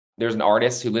There's an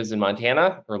artist who lives in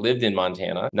Montana or lived in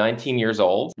Montana, 19 years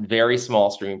old, very small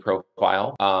streaming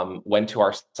profile, went to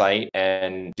our site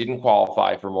and didn't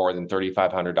qualify for more than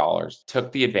 $3,500,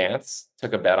 took the advance,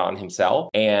 took a bet on himself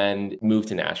and moved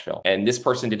to Nashville. And this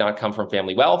person did not come from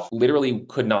family wealth, literally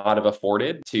could not have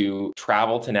afforded to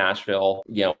travel to Nashville,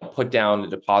 put down a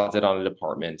deposit on an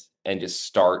apartment and just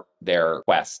start their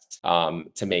quest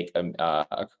to make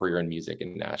a career in music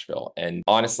in Nashville. And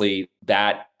honestly,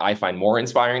 that I find more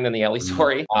inspiring than the Ellie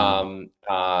story.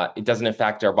 It doesn't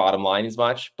affect our bottom line as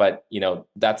much, but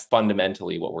that's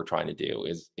fundamentally what we're trying to do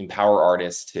is empower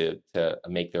artists to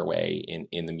make their way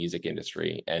in the music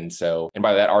industry. And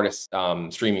by that, artists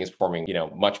streaming is performing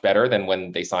much better than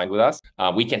when they signed with us.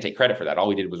 We can't take credit for that. All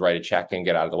we did was write a check and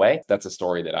get out of the way. That's a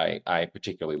story that I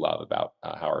particularly love about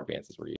how our advances were used.